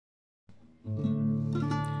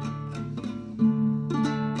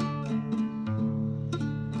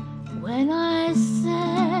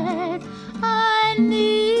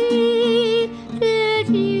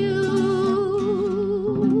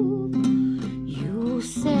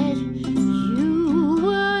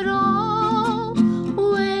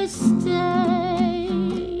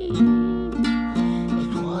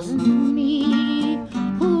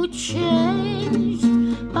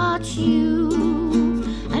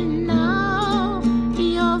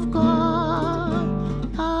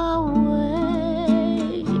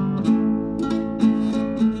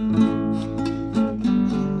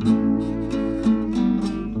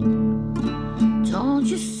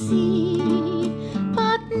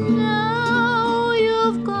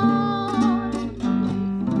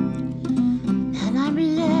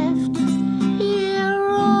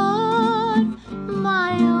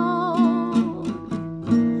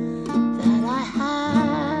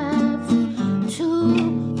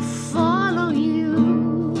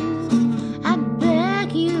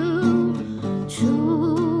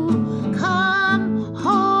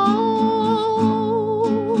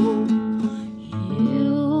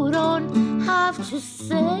to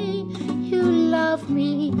say you love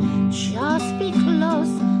me, just be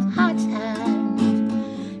close at hand.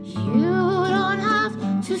 You don't have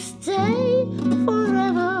to stay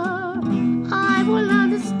forever, I will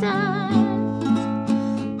understand.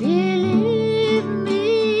 Believe me,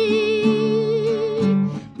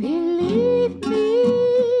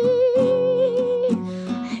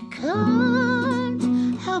 I can't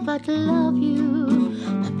help but love you,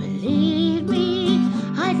 but believe me,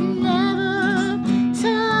 I'd never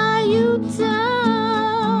tie you down.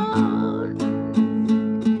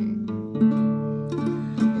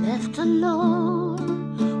 Left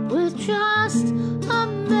alone with just a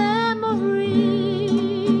memory,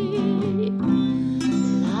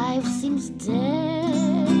 life seems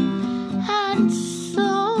dead and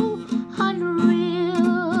so unreal.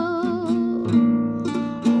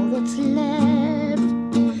 All that's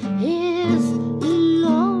left is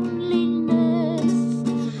loneliness.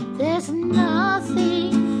 There's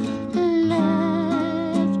nothing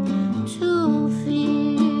left to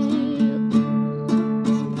feel.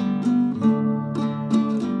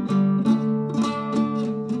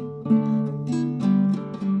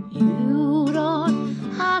 You don't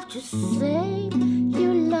have to say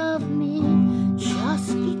you love me,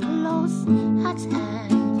 just be close at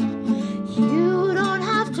hand. You don't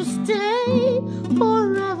have to stay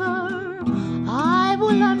forever, I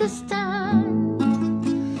will understand.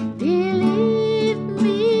 Believe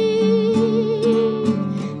me,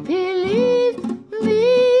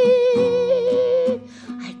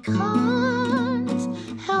 I can't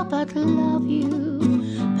help but love you,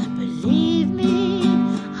 but believe me,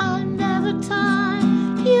 I'll never tie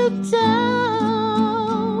you down.